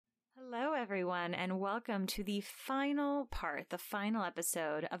everyone, and welcome to the final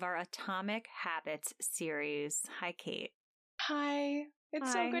episode of our Atomic Habits series. Hi, Kate. Hi.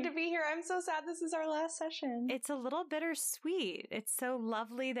 It's so good to be here. I'm so sad this is our last session. It's a little bittersweet. It's so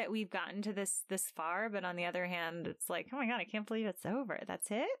lovely that we've gotten to this far, but on the other hand, it's like, oh my God, I can't believe it's over. That's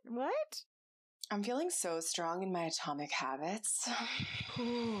it? What? I'm feeling so strong in my atomic habits.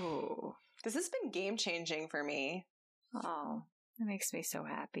 Ooh. This has been game-changing for me. Oh, that makes me so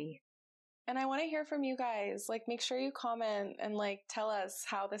happy. And I want to hear from you guys. Make sure you comment and, tell us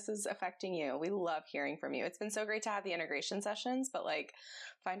how this is affecting you. We love hearing from you. It's been so great to have the integration sessions, but,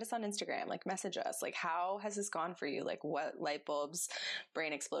 find us on Instagram. Message us. How has this gone for you? What light bulbs,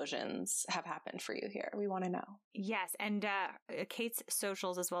 brain explosions have happened for you here? We want to know. Yes, and Kate's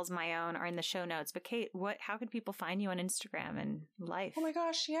socials, as well as my own, are in the show notes. But, Kate, how can people find you on Instagram and life? Oh, my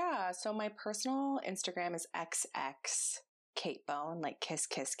gosh, yeah. So my personal Instagram is XX Kate Bone, kiss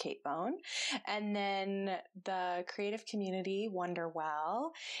Kate Bone. And then the creative community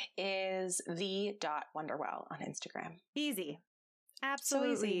Wonderwell is the.wonderwell on Instagram. Easy.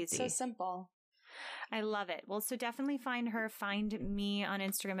 Absolutely easy. So simple. I love it. Well, so definitely find her. Find me on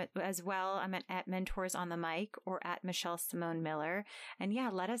Instagram as well. I'm at Mentors on the Mic or at Michelle Simone Miller. And yeah,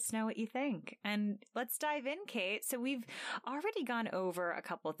 let us know what you think. And let's dive in, Kate. So we've already gone over a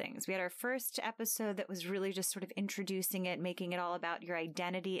couple of things. We had our first episode that was really just sort of introducing it, making it all about your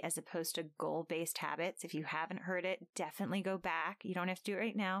identity as opposed to goal-based habits. If you haven't heard it, definitely go back. You don't have to do it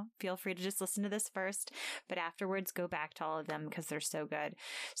right now. Feel free to just listen to this first, but afterwards go back to all of them because they're so good.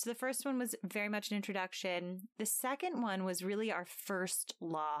 So the first one was very much an introduction. The second one was really our first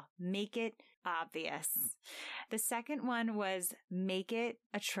law, make it obvious. The second one was make it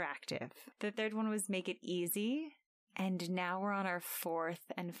attractive. The third one was make it easy. And now we're on our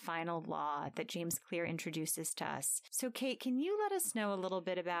fourth and final law that James Clear introduces to us. So Kate, can you let us know a little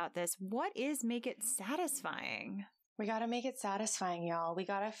bit about this? What is make it satisfying? We got to make it satisfying, y'all. We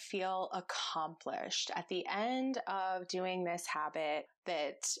got to feel accomplished. At the end of doing this habit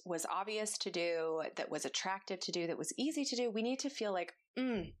that was obvious to do, that was attractive to do, that was easy to do, we need to feel like,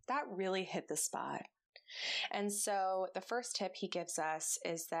 that really hit the spot. And so the first tip he gives us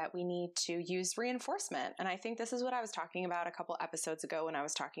is that we need to use reinforcement. And I think this is what I was talking about a couple episodes ago when I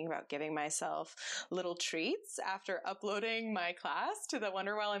was talking about giving myself little treats after uploading my class to the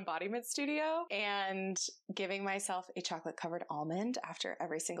Wonderwell Embodiment Studio and giving myself a chocolate covered almond after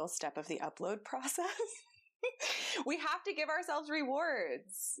every single step of the upload process. We have to give ourselves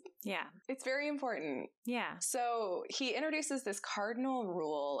rewards. Yeah. It's very important. Yeah. So he introduces this cardinal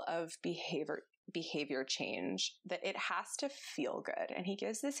rule of behavior change, that it has to feel good. And he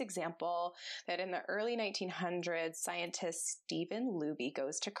gives this example that in the early 1900s, scientist Stephen Luby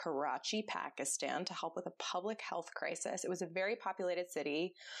goes to Karachi, Pakistan to help with a public health crisis. It was a very populated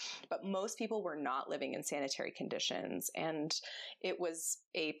city, but most people were not living in sanitary conditions. And it was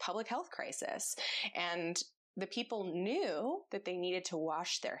a public health crisis. And the people knew that they needed to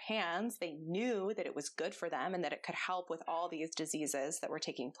wash their hands. They knew that it was good for them and that it could help with all these diseases that were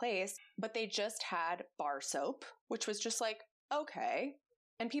taking place. But they just had bar soap, which was just okay.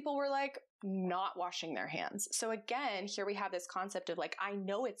 And people were not washing their hands. So again, here we have this concept of I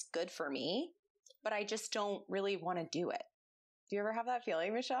know it's good for me, but I just don't really want to do it. Do you ever have that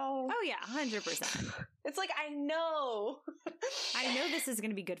feeling, Michelle? Oh yeah, 100%. It's I know. I know this is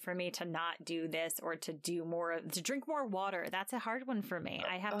going to be good for me to not do this or to drink more water. That's a hard one for me.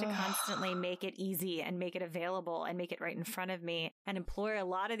 I have to constantly make it easy and make it available and make it right in front of me and employ a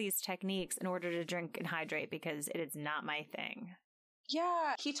lot of these techniques in order to drink and hydrate because it is not my thing.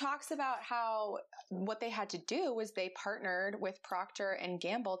 Yeah, he talks about how what they had to do was they partnered with Procter &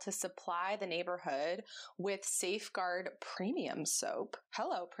 Gamble to supply the neighborhood with Safeguard Premium Soap.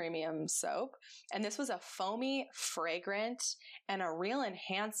 Hello, Premium Soap. And this was a foamy, fragrant, and a real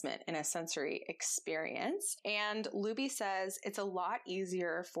enhancement in a sensory experience. And Luby says it's a lot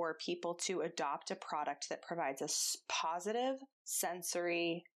easier for people to adopt a product that provides a positive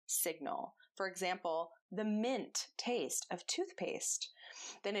sensory signal. For example, the mint taste of toothpaste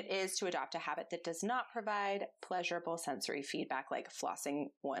than it is to adopt a habit that does not provide pleasurable sensory feedback like flossing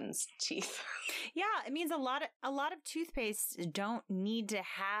one's teeth. Yeah, it means a lot of toothpaste don't need to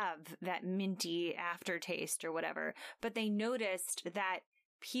have that minty aftertaste or whatever, but they noticed that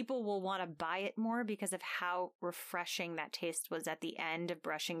people will want to buy it more because of how refreshing that taste was at the end of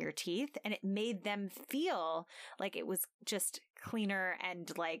brushing your teeth. And it made them feel like it was just cleaner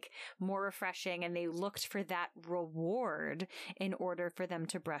and like more refreshing, and they looked for that reward in order for them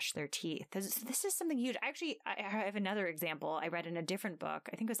to brush their teeth. This is something huge. Actually, I have another example I read in a different book.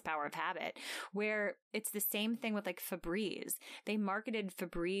 I think it was Power of Habit, where it's the same thing with like Febreze. They marketed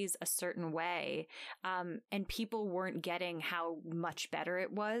Febreze a certain way, and people weren't getting how much better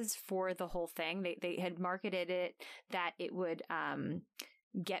it was for the whole thing. They had marketed it that it would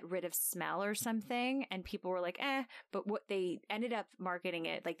get rid of smell or something, and people were like, but what they ended up marketing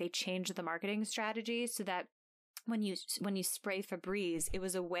it, like they changed the marketing strategy so that when you spray Febreze, it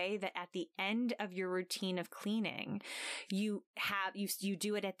was a way that at the end of your routine of cleaning, you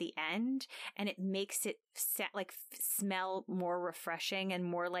do it at the end, and it makes it smell more refreshing and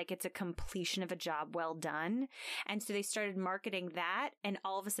more like it's a completion of a job well done. And so they started marketing that, and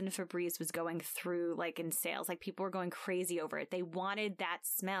all of a sudden Febreze was going through like in sales, like people were going crazy over it. They wanted that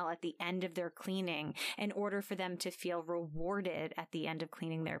smell at the end of their cleaning in order for them to feel rewarded at the end of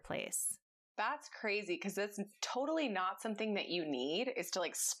cleaning their place. That's crazy, because that's totally not something that you need, is to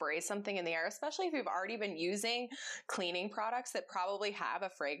like spray something in the air, especially if you've already been using cleaning products that probably have a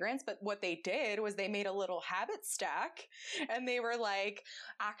fragrance. But what they did was they made a little habit stack, and they were like,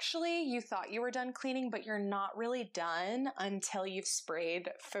 actually, you thought you were done cleaning, but you're not really done until you've sprayed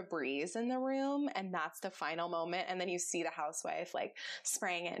Febreze in the room. And that's the final moment. And then you see the housewife like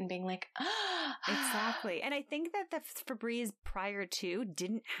spraying it and being like, ah. Exactly. And I think that the Febreze prior to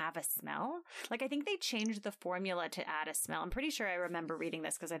didn't have a smell. Like, I think they changed the formula to add a smell. I'm pretty sure I remember reading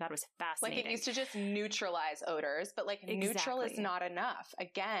this because I thought it was fascinating. Like, it used to just neutralize odors, but like neutral is not enough.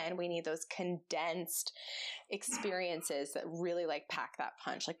 Again, we need those condensed experiences that really like pack that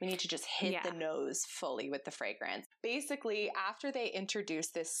punch. Like, we need to just hit the nose fully with the fragrance. Basically, after they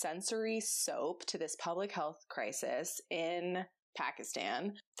introduced this sensory soap to this public health crisis in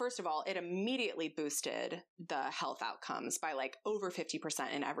Pakistan, first of all, it immediately boosted the health outcomes by like over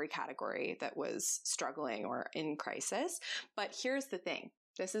 50% in every category that was struggling or in crisis. But here's the thing.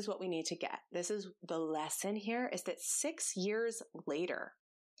 This is what we need to get. This is the lesson here, is that 6 years later,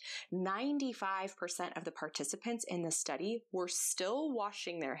 95% of the participants in the study were still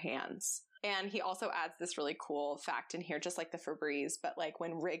washing their hands. And he also adds this really cool fact in here, just like the Febreze, but like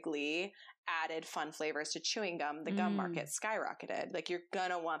when Wrigley added fun flavors to chewing gum, the gum market skyrocketed. Like, you're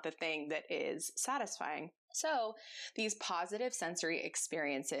gonna want the thing that is satisfying. So these positive sensory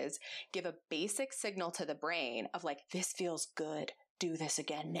experiences give a basic signal to the brain of like, this feels good. Do this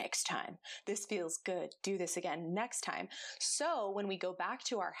again next time. This feels good. Do this again next time. So when we go back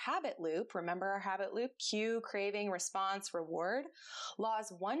to our habit loop, remember our habit loop: cue, craving, response, reward.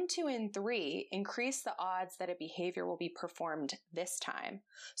 Laws 1, 2, and 3 increase the odds that a behavior will be performed this time.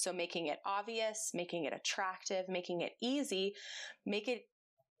 So making it obvious, making it attractive, making it easy, make it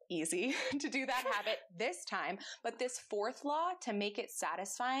easy to do that habit this time. But this fourth law, to make it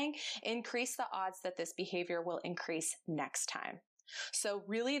satisfying, increase the odds that this behavior will increase next time. So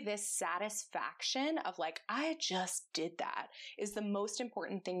really, this satisfaction of like, I just did that, is the most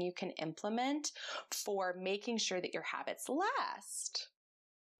important thing you can implement for making sure that your habits last.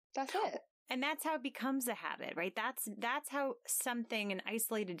 That's it. And that's how it becomes a habit, right? That's how something, an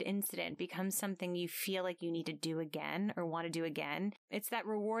isolated incident, becomes something you feel like you need to do again or want to do again. It's that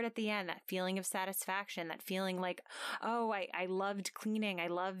reward at the end, that feeling of satisfaction, that feeling like, oh, I loved cleaning. I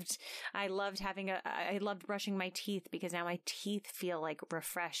loved brushing my teeth because now my teeth feel like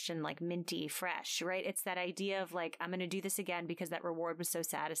refreshed and like minty fresh, right? It's that idea of like, I'm going to do this again because that reward was so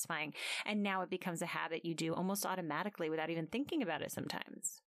satisfying. And now it becomes a habit you do almost automatically without even thinking about it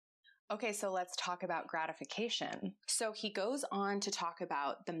sometimes. Okay, so let's talk about gratification. So he goes on to talk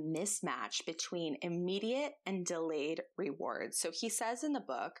about the mismatch between immediate and delayed rewards. So he says in the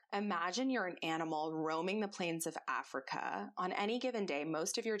book, imagine you're an animal roaming the plains of Africa. On any given day,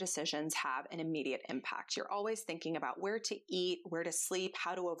 most of your decisions have an immediate impact. You're always thinking about where to eat, where to sleep,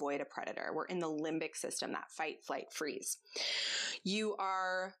 how to avoid a predator. We're in the limbic system, that fight, flight, freeze. You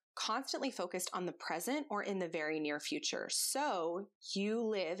are constantly focused on the present or in the very near future. So you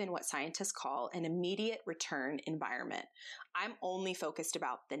live in what scientists call an immediate return environment. I'm only focused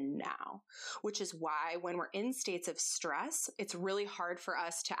about the now, which is why when we're in states of stress, it's really hard for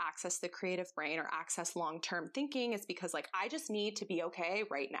us to access the creative brain or access long-term thinking. It's because like, I just need to be okay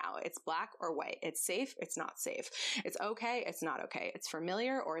right now. It's black or white. It's safe. It's not safe. It's okay. It's not okay. It's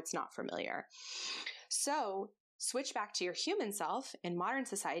familiar or it's not familiar. So Switch back to your human self. In modern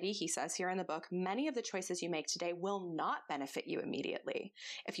society, he says here in the book, many of the choices you make today will not benefit you immediately.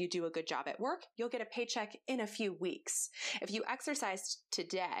 If you do a good job at work, you'll get a paycheck in a few weeks. If you exercise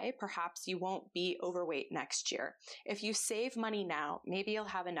today, perhaps you won't be overweight next year. If you save money now, maybe you'll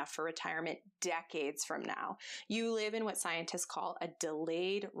have enough for retirement decades from now. You live in what scientists call a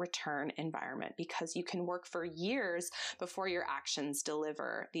delayed return environment because you can work for years before your actions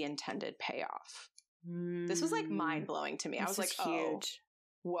deliver the intended payoff. This was like mind blowing to me. I was like, huge.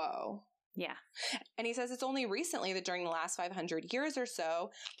 Oh, whoa. Yeah. And he says it's only recently that during the last 500 years or so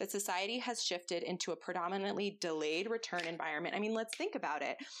that society has shifted into a predominantly delayed return environment. I mean, let's think about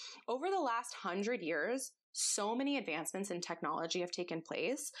it. Over the last 100 years, so many advancements in technology have taken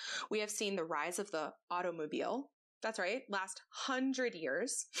place. We have seen the rise of the automobile. That's right. Last 100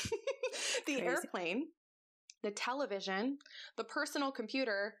 years. The airplane, the television, the personal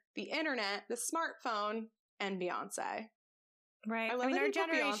computer, the internet, the smartphone, and Beyonce. Right. I love that you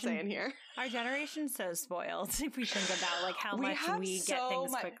put Beyonce in here. Our generation's so spoiled if we think about like how much we get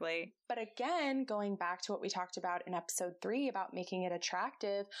things quickly. But again, going back to what we talked about in episode 3 about making it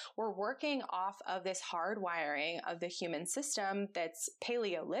attractive, we're working off of this hardwiring of the human system that's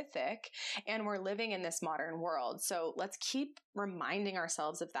Paleolithic, and we're living in this modern world. So let's keep reminding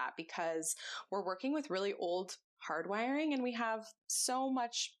ourselves of that because we're working with really old hardwiring and we have so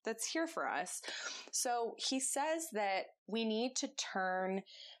much that's here for us. So he says that we need to turn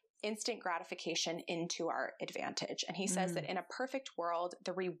instant gratification into our advantage. And he says that in a perfect world,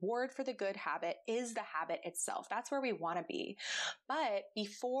 the reward for the good habit is the habit itself. That's where we want to be. But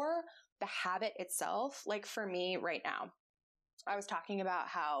before the habit itself, like for me right now, I was talking about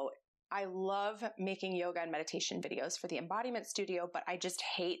how I love making yoga and meditation videos for the Embodiment Studio, but I just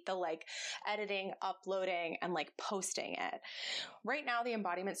hate the like editing, uploading, and like posting it. Right now, the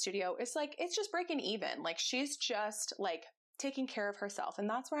Embodiment Studio is like, it's just breaking even. Like she's just like taking care of herself, and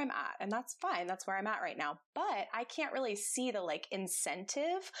that's where I'm at. And that's fine. That's where I'm at right now. But I can't really see the like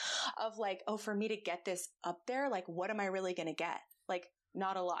incentive of like, oh, for me to get this up there, like what am I really going to get? Like,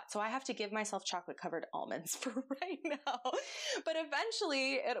 not a lot. So I have to give myself chocolate covered almonds for right now, but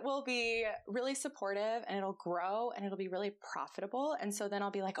eventually it will be really supportive and it'll grow and it'll be really profitable. And so then I'll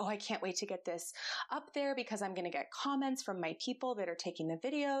be like, oh, I can't wait to get this up there because I'm going to get comments from my people that are taking the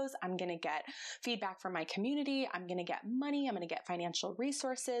videos. I'm going to get feedback from my community. I'm going to get money. I'm going to get financial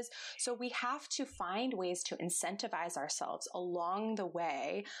resources. So we have to find ways to incentivize ourselves along the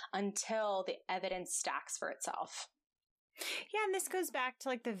way until the evidence stacks for itself. Yeah, and this goes back to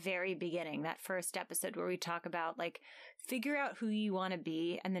like the very beginning, that first episode where we talk about like figure out who you want to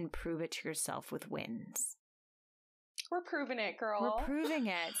be and then prove it to yourself with wins. We're proving it, girl. We're proving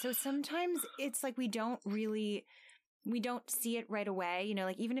it. So sometimes it's like we don't see it right away. You know,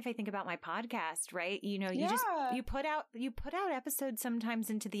 like even if I think about my podcast, right? You know, you put out episodes sometimes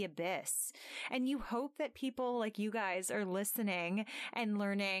into the abyss and you hope that people like you guys are listening and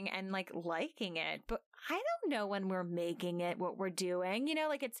learning and like liking it. But I don't know when we're making it, what we're doing, you know,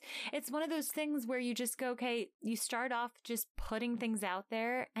 like it's one of those things where you just go, okay, you start off just putting things out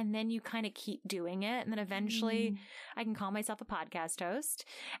there and then you kind of keep doing it. And then eventually I can call myself a podcast host.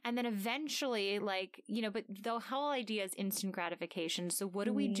 And then eventually like, you know, but the whole idea is instant gratification. So what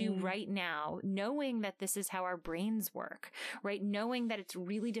do we do right now, knowing that this is how our brains work, right? Knowing that it's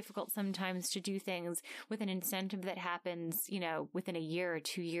really difficult sometimes to do things with an incentive that happens, you know, within a year or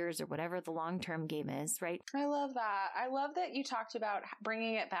 2 years or whatever the long-term game is. Right. I love that. I love that you talked about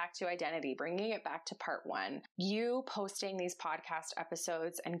bringing it back to identity, bringing it back to part 1, you posting these podcast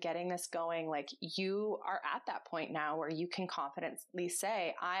episodes and getting this going. Like you are at that point now where you can confidently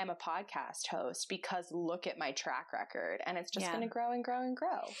say, I am a podcast host because look at my track record, and it's just going to grow and grow and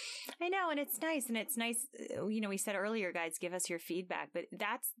grow. I know. And it's nice. And it's nice. You know, we said earlier, guys, give us your feedback, but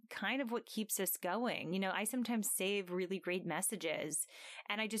that's kind of what keeps us going. You know, I sometimes save really great messages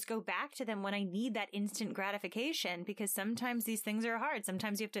and I just go back to them when I need that instant gratification, because sometimes these things are hard.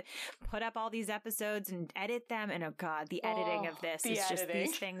 Sometimes you have to put up all these episodes and edit them. And oh God, the editing of this is just,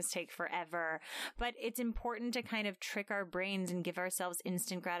 these things take forever. But it's important to kind of trick our brains and give ourselves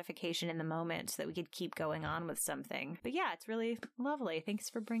instant gratification in the moment so that we could keep going on with something. But yeah, it's really lovely. Thanks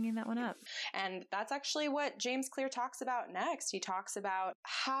for bringing that one up. And that's actually what James Clear talks about next. He talks about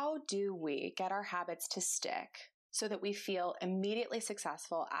how do we get our habits to stick so that we feel immediately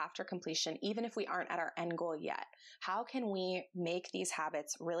successful after completion, even if we aren't at our end goal yet. How can we make these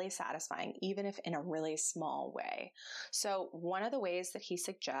habits really satisfying, even if in a really small way? So one of the ways that he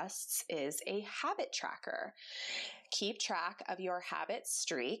suggests is a habit tracker. Keep track of your habit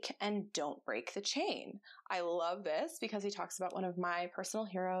streak and don't break the chain. I love this because he talks about one of my personal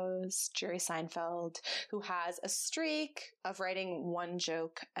heroes, Jerry Seinfeld, who has a streak of writing one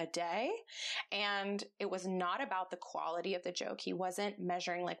joke a day. And it was not about the quality of the joke. He wasn't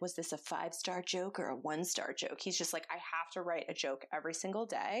measuring like, was this a 5-star joke or a 1-star joke? He's just like, I have to write a joke every single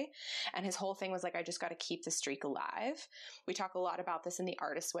day. And his whole thing was like, I just got to keep the streak alive. We talk a lot about this in The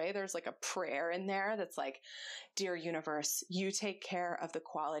Artist Way. There's like a prayer in there that's like, dear universe, you take care of the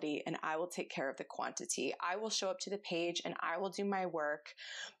quality and I will take care of the quantity. I will show up to the page and I will do my work.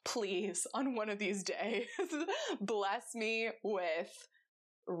 Please, on one of these days, bless me with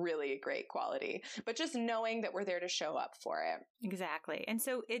really great quality, but just knowing that we're there to show up for it. Exactly. And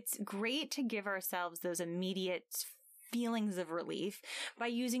so it's great to give ourselves those immediate feelings of relief by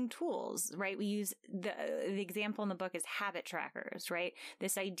using tools, right? We use the example in the book is habit trackers, right?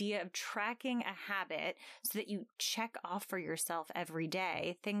 This idea of tracking a habit so that you check off for yourself every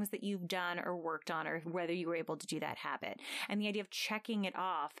day things that you've done or worked on or whether you were able to do that habit. And the idea of checking it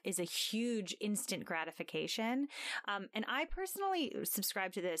off is a huge instant gratification. And I personally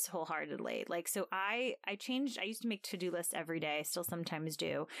subscribe to this wholeheartedly. Like, so I used to make to-do lists every day. I still sometimes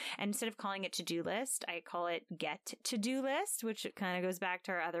do. And instead of calling it to-do list, I call it get to-do list, which kind of goes back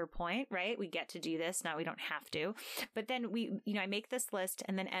to our other point, right? We get to do this. Now we don't have to. But then I make this list,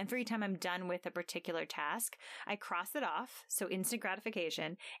 and then every time I'm done with a particular task, I cross it off. So instant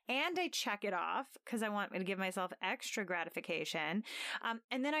gratification, and I check it off because I want to give myself extra gratification.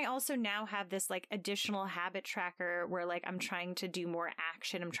 And then I also now have this like additional habit tracker where like I'm trying to do more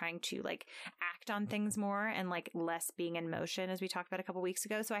action. I'm trying to like act on things more and like less being in motion, as we talked about a couple weeks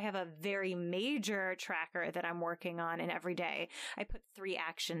ago. So I have a very major tracker that I'm working on. And every day I put 3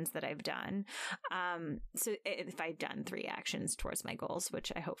 actions that I've done. So if I've done 3 actions towards my goals,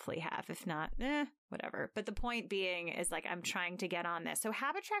 which I hopefully have, if not, whatever. But the point being is like, I'm trying to get on this. So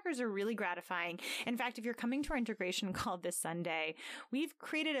habit trackers are really gratifying. In fact, if you're coming to our integration call this Sunday, we've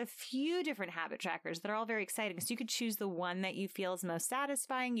created a few different habit trackers that are all very exciting. So you could choose the one that you feel is most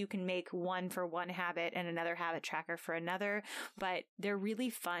satisfying. You can make one for one habit and another habit tracker for another, but they're really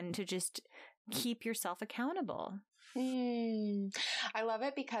fun to just keep yourself accountable. I love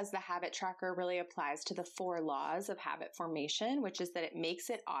it because the habit tracker really applies to the 4 laws of habit formation, which is that it makes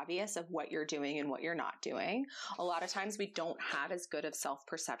it obvious of what you're doing and what you're not doing. A lot of times we don't have as good of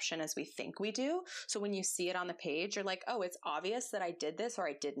self-perception as we think we do. So when you see it on the page, you're like, oh, it's obvious that I did this or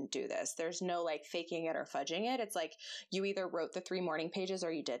I didn't do this. There's no like faking it or fudging it. It's like you either wrote the 3 morning pages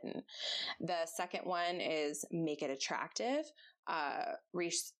or you didn't. The second one is make it attractive.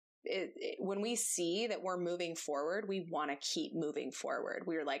 When we see that we're moving forward, we want to keep moving forward.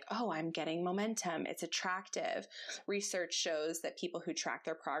 We're like, oh, I'm getting momentum. It's attractive. Research shows that people who track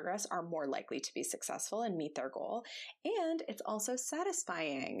their progress are more likely to be successful and meet their goal. And it's also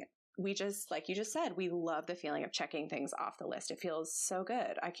satisfying. We just, like you just said, we love the feeling of checking things off the list. It feels so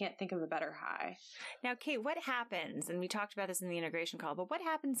good. I can't think of a better high. Now, Kate, what happens, and we talked about this in the integration call, but what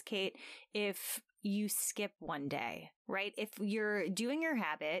happens, Kate, if you skip one day, right? If you're doing your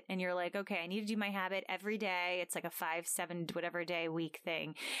habit and you're like, okay, I need to do my habit every day. It's like a 5, 7, whatever day a week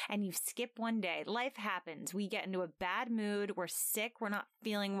thing. And you skip one day. Life happens. We get into a bad mood. We're sick. We're not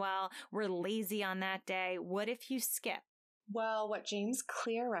feeling well. We're lazy on that day. What if you skip? Well, what James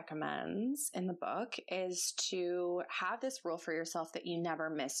Clear recommends in the book is to have this rule for yourself that you never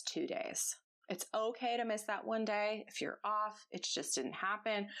miss 2 days. It's okay to miss that one day. If you're off, it just didn't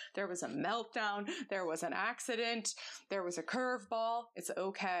happen. There was a meltdown. There was an accident. There was a curveball. It's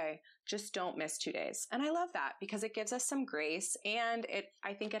okay. Just don't miss 2 days. And I love that because it gives us some grace. And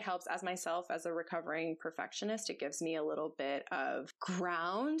I think it helps as myself, as a recovering perfectionist, it gives me a little bit of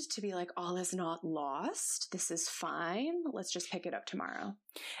ground to be like, all is not lost. This is fine. Let's just pick it up tomorrow.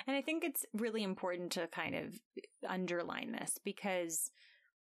 And I think it's really important to kind of underline this because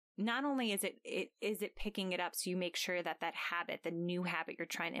not only is it picking it up so you make sure that habit, the new habit you're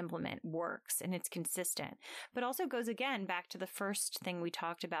trying to implement, works and it's consistent, but also goes again back to the first thing we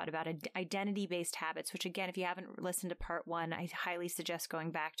talked about identity-based habits, which again, if you haven't listened to part 1, I highly suggest going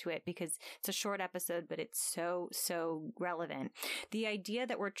back to it because it's a short episode, but it's so relevant. The idea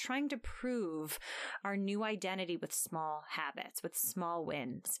that we're trying to prove our new identity with small habits, with small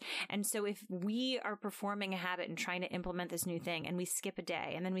wins. And so if we are performing a habit and trying to implement this new thing and we skip a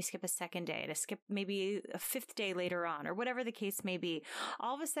day and then we skip a second day, to skip maybe a fifth day later on, or whatever the case may be,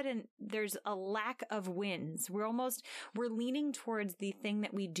 all of a sudden there's a lack of wins. We're leaning towards the thing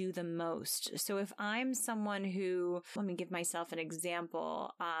that we do the most. So if I'm someone who, let me give myself an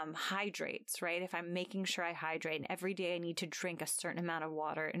example, hydrates, right? If I'm making sure I hydrate and every day I need to drink a certain amount of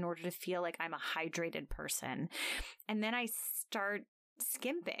water in order to feel like I'm a hydrated person. And then I start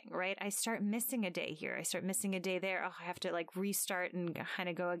skimping, right? I start missing a day here. I start missing a day there. Oh, I have to like restart and kind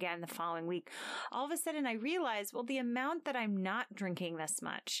of go again the following week. All of a sudden I realize, well, the amount that I'm not drinking this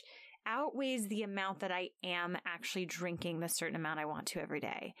much outweighs the amount that I am actually drinking the certain amount I want to every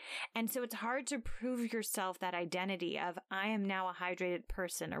day. And so it's hard to prove yourself that identity of I am now a hydrated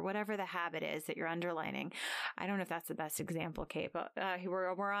person or whatever the habit is that you're underlining. I don't know if that's the best example, Kate, but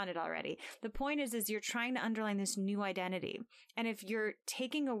we're on it already. The point is you're trying to underline this new identity. And if you're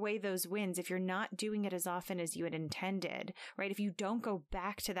taking away those wins, if you're not doing it as often as you had intended, right? If you don't go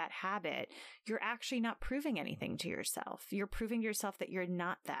back to that habit, you're actually not proving anything to yourself. You're proving to yourself that you're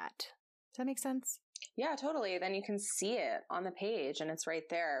not that. Does that make sense? Yeah, totally. Then you can see it on the page and it's right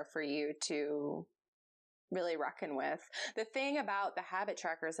there for you to really reckon with. The thing about the habit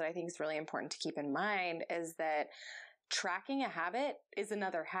trackers that I think is really important to keep in mind is that tracking a habit is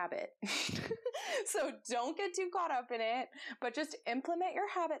another habit. So don't get too caught up in it, but just implement your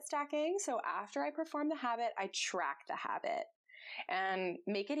habit stacking. So after I perform the habit, I track the habit. And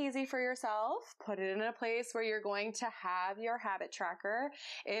make it easy for yourself. Put it in a place where you're going to have your habit tracker.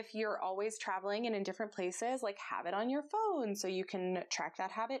 If you're always traveling and in different places, like have it on your phone so you can track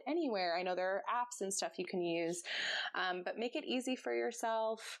that habit anywhere. I know there are apps and stuff you can use, but make it easy for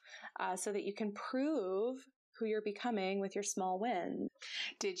yourself so that you can prove who you're becoming with your small wins.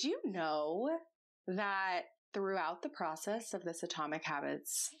 Did you know that throughout the process of this Atomic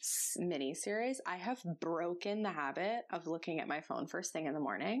Habits mini series, I have broken the habit of looking at my phone first thing in the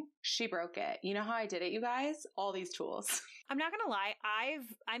morning? She broke it. You know how I did it, you guys? All these tools. I'm not going to lie.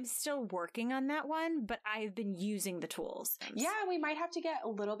 I'm still working on that one, but I've been using the tools. Yeah, we might have to get a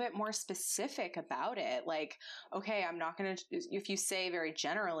little bit more specific about it. Like, okay, I'm not going to, if you say very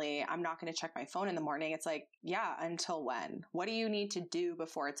generally, I'm not going to check my phone in the morning. It's like, yeah, until when? What do you need to do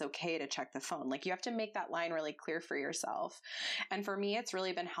before it's okay to check the phone? Like you have to make that line really clear for yourself. And for me, it's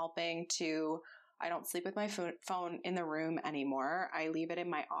really been helping to, I don't sleep with my phone in the room anymore. I leave it in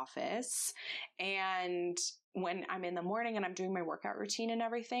my office. And when I'm in the morning and I'm doing my workout routine and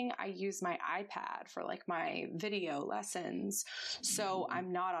everything, I use my iPad for like my video lessons. So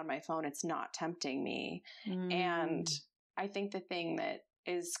I'm not on my phone. It's not tempting me. And I think the thing that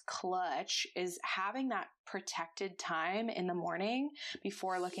is clutch is having that protected time in the morning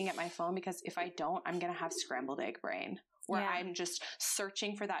before looking at my phone, because if I don't, I'm going to have scrambled egg brain where I'm just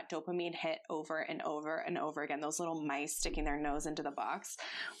searching for that dopamine hit over and over and over again. Those little mice sticking their nose into the box.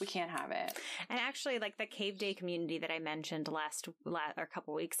 We can't have it. And actually, like the Cave Day community that I mentioned or a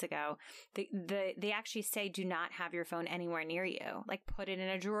couple weeks ago, they actually say do not have your phone anywhere near you. Like put it in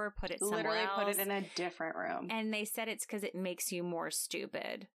a drawer, put it somewhere else. Literally put it in a different room. And they said it's because it makes you more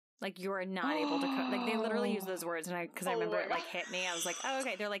stupid. Like you're not able to like they literally use those words, and I remember it like hit me. I was like, oh,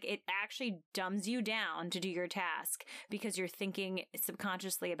 okay. They're like, it actually dumbs you down to do your task because you're thinking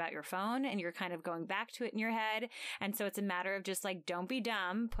subconsciously about your phone and you're kind of going back to it in your head. And so it's a matter of just like, don't be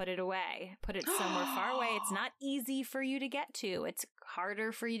dumb, put it away, put it somewhere far away. It's not easy for you to get to. It's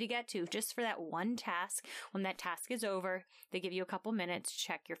harder for you to get to just for that one task. When that task is over, they give you a couple minutes,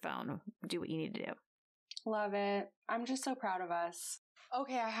 check your phone, do what you need to do. Love it. I'm just so proud of us.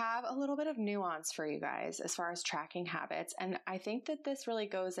 Okay, I have a little bit of nuance for you guys as far as tracking habits. And I think that this really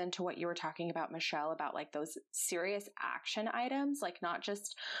goes into what you were talking about, Michelle, about like those serious action items, like not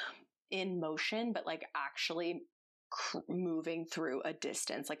just in motion, but like actually moving through a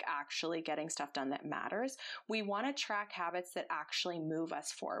distance, like actually getting stuff done that matters. We want to track habits that actually move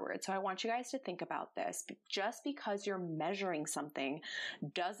us forward. So I want you guys to think about this. Just because you're measuring something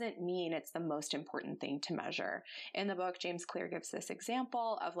doesn't mean it's the most important thing to measure. In the book, James Clear gives this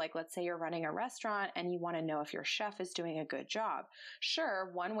example of like, let's say you're running a restaurant and you want to know if your chef is doing a good job. Sure,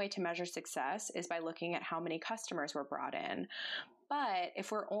 one way to measure success is by looking at how many customers were brought in. But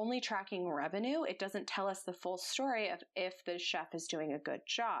if we're only tracking revenue, it doesn't tell us the full story of if the chef is doing a good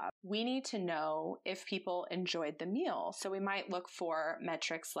job. We need to know if people enjoyed the meal. So we might look for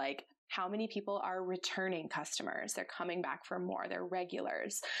metrics like how many people are returning customers. They're coming back for more. They're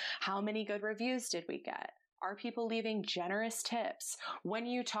regulars. How many good reviews did we get? Are people leaving generous tips? When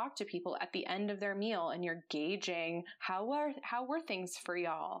you talk to people at the end of their meal and you're gauging how were things for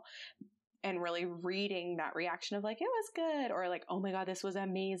y'all? and really reading that reaction of like, it was good, or like, oh my God, this was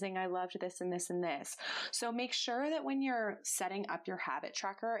amazing. I loved this and this and this. So make sure that when you're setting up your habit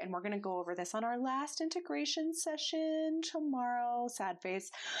tracker, and we're going to go over this on our last integration session tomorrow, sad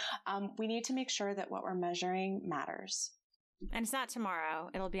face, we need to make sure that what we're measuring matters. And it's not tomorrow.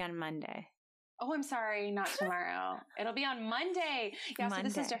 It'll be on Monday. Oh, I'm sorry. Not tomorrow. It'll be on Monday. Yeah. Monday.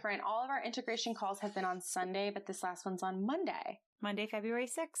 So this is different. All of our integration calls have been on Sunday, but this last one's on Monday. Monday, February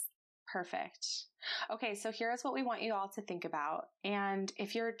 6th. Perfect. Okay. So here's what we want you all to think about. And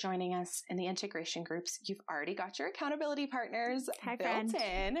if you're joining us in the integration groups, you've already got your accountability partners built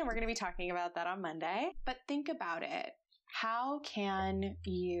in, and we're going to be talking about that on Monday. But think about it. How can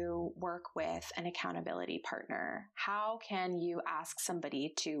you work with an accountability partner? How can you ask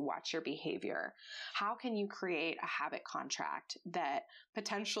somebody to watch your behavior? How can you create a habit contract that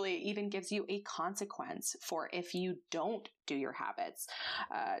potentially even gives you a consequence for if you don't do your habits?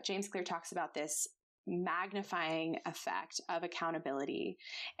 James Clear talks about this magnifying effect of accountability,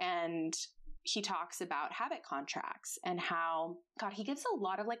 and he talks about habit contracts and how, God, he gives a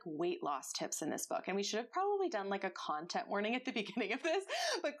lot of like weight loss tips in this book. And we should have probably done like a content warning at the beginning of this,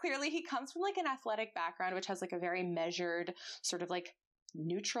 but clearly he comes from like an athletic background, which has like a very measured sort of like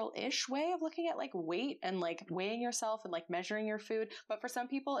neutral-ish way of looking at like weight and like weighing yourself and like measuring your food. But for some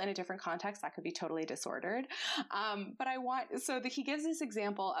people in a different context, that could be totally disordered. He gives this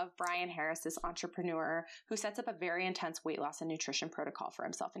example of Brian Harris, this entrepreneur who sets up a very intense weight loss and nutrition protocol for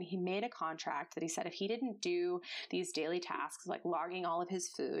himself. And he made a contract that he said if he didn't do these daily tasks, like logging all of his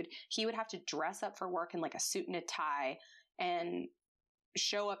food, he would have to dress up for work in like a suit and a tie and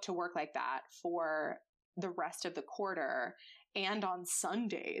show up to work like that for the rest of the quarter and on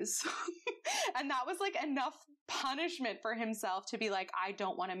Sundays. And that was like enough punishment for himself to be like, I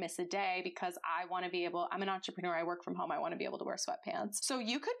don't want to miss a day because I'm an entrepreneur. I work from home. I want to be able to wear sweatpants. So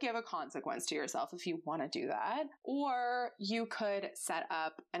you could give a consequence to yourself if you want to do that. Or you could set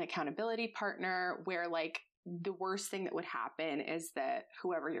up an accountability partner where like the worst thing that would happen is that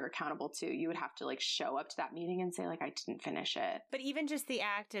whoever you're accountable to, you would have to like show up to that meeting and say like, I didn't finish it. But even just the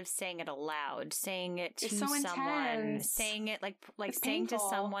act of saying it aloud, saying it to so someone, intense. saying it like it's saying painful.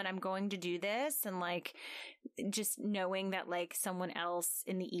 to someone, I'm going to do this. And like, just knowing that like someone else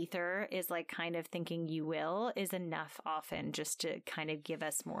in the ether is like kind of thinking you will is enough often just to kind of give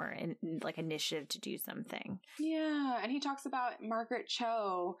us more like initiative to do something. Yeah. And he talks about Margaret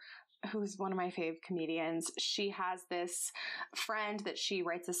Cho, who's one of my fave comedians. She has this friend that she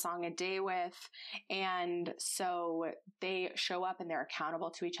writes a song a day with. And so they show up and they're accountable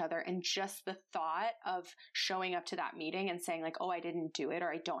to each other. And just the thought of showing up to that meeting and saying like, oh, I didn't do it,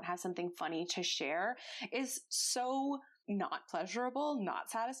 or I don't have something funny to share is so not pleasurable, not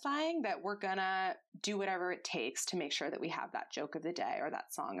satisfying, that we're gonna do whatever it takes to make sure that we have that joke of the day or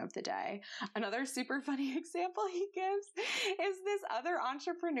that song of the day. Another super funny example he gives is this other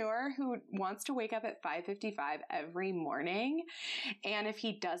entrepreneur who wants to wake up at 5:55 every morning. And if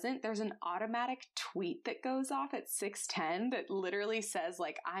he doesn't, there's an automatic tweet that goes off at 6:10 that literally says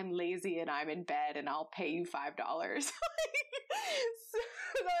like, I'm lazy and I'm in bed and I'll pay you $5.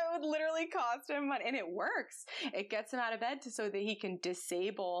 So that would literally cost him money, and it works. It gets him out of bed so that he can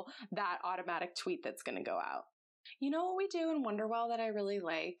disable that automatic tweet that's going to go out. You know what we do in Wonderwell that I really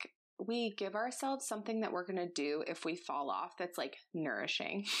like? We give ourselves something that we're going to do if we fall off that's like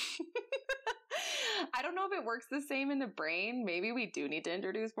nourishing. I don't know if it works the same in the brain. Maybe we do need to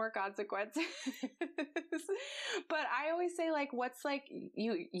introduce more consequences. But I always say like, what's like,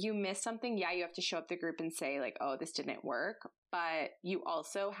 you miss something. Yeah, you have to show up the group and say like, oh, this didn't work. But you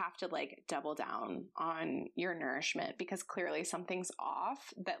also have to like double down on your nourishment, because clearly something's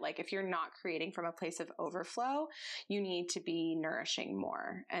off. That like, if you're not creating from a place of overflow, you need to be nourishing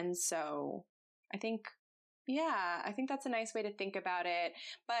more. And so I think that's a nice way to think about it.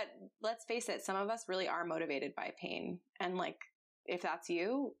 But let's face it, some of us really are motivated by pain. And like, if that's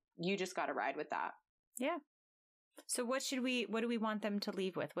you, you just got to ride with that. Yeah. So what do we want them to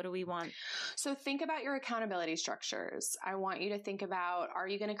leave with? What do we want? So think about your accountability structures. I want you to think about, are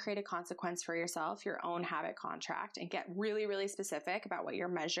you going to create a consequence for yourself, your own habit contract, and get really, really specific about what you're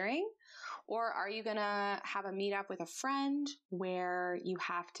measuring? Or are you going to have a meetup with a friend where you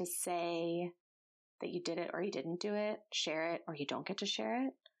have to say that you did it or you didn't do it, share it or you don't get to share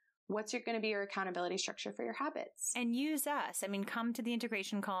it? What's going to be your accountability structure for your habits? And use us. I mean, come to the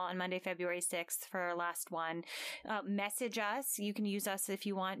integration call on Monday, February 6th for our last one. Message us. You can use us if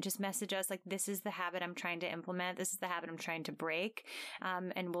you want. Just message us like, this is the habit I'm trying to implement. This is the habit I'm trying to break.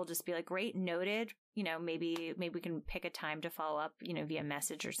 And we'll just be like, great, noted. maybe we can pick a time to follow up, via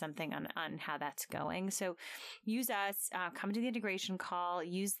message or something on how that's going. So use us, come to the integration call,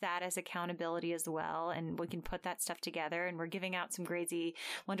 use that as accountability as well. And we can put that stuff together. And we're giving out some crazy,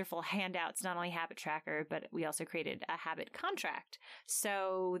 wonderful handouts, not only Habit Tracker, but we also created a habit contract.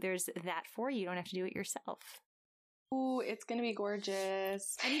 So there's that for you. You don't have to do it yourself. Ooh, it's going to be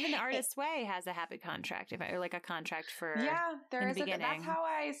gorgeous. And even the Artist Way has a habit contract, or like a contract for there is. Beginning. That's how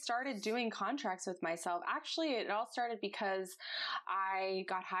I started doing contracts with myself. Actually, it all started because I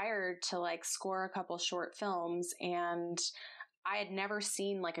got hired to like score a couple short films, and I had never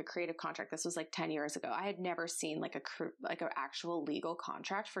seen like a creative contract. This was like 10 years ago. I had never seen like an actual legal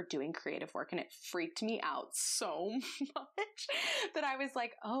contract for doing creative work. And it freaked me out so much that I was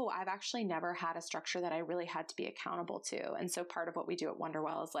like, oh, I've actually never had a structure that I really had to be accountable to. And so part of what we do at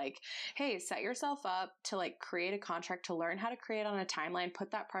Wonderwell is like, hey, set yourself up to like create a contract, to learn how to create on a timeline, put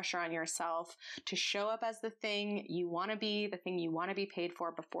that pressure on yourself to show up as the thing you want to be, the thing you want to be paid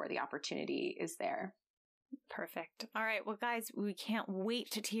for before the opportunity is there. Perfect. All right. Well, guys, we can't wait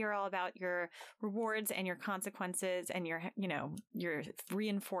to hear all about your rewards and your consequences and your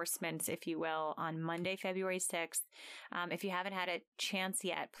reinforcements, if you will, on Monday, February 6th. If you haven't had a chance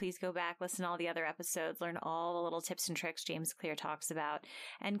yet, please go back, listen to all the other episodes, learn all the little tips and tricks James Clear talks about.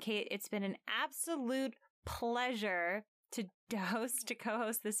 And Kate, it's been an absolute pleasure to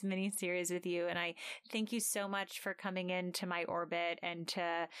co-host this mini series with you. And I thank you so much for coming into my orbit and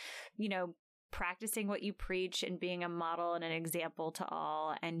to, practicing what you preach and being a model and an example to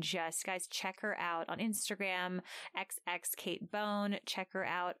all. And just, guys, check her out on Instagram, xxkatebone. Check her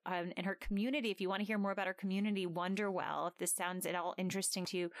out in her community. If you want to hear more about her community, Wonderwell, if this sounds at all interesting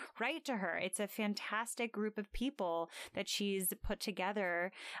to you, write to her. It's a fantastic group of people that she's put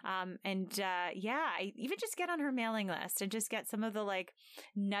together. Even just get on her mailing list and just get some of the like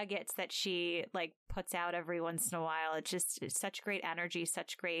nuggets that she like puts out every once in a while. It's such great energy,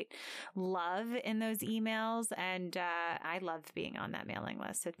 such great love in those emails. And I love being on that mailing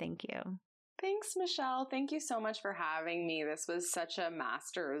list. So thank you. Thanks, Michelle. Thank you so much for having me. This was such a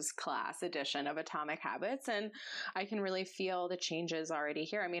master's class edition of Atomic Habits, and I can really feel the changes already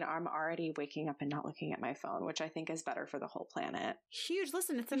here. I mean, I'm already waking up and not looking at my phone, which I think is better for the whole planet. Huge.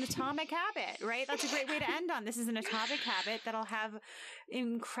 Listen, it's an atomic habit, right? That's a great way to end on. This is an atomic habit that'll have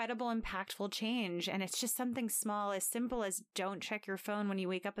incredible, impactful change. And it's just something small, as simple as don't check your phone when you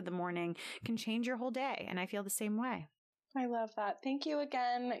wake up in the morning, can change your whole day. And I feel the same way. I love that. Thank you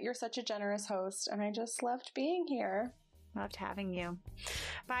again. You're such a generous host, and I just loved being here. Loved having you.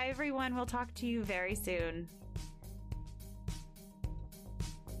 Bye, everyone. We'll talk to you very soon.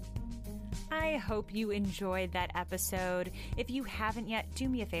 I hope you enjoyed that episode. If you haven't yet, do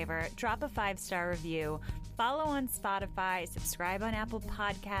me a favor, drop a 5-star review, follow on Spotify, subscribe on Apple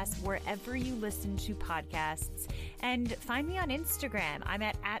Podcasts, wherever you listen to podcasts, and find me on Instagram. I'm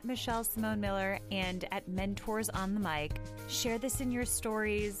at Michelle Simone Miller and at Mentors on the Mic. Share this in your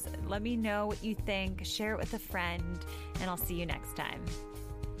stories. Let me know what you think. Share it with a friend, and I'll see you next time.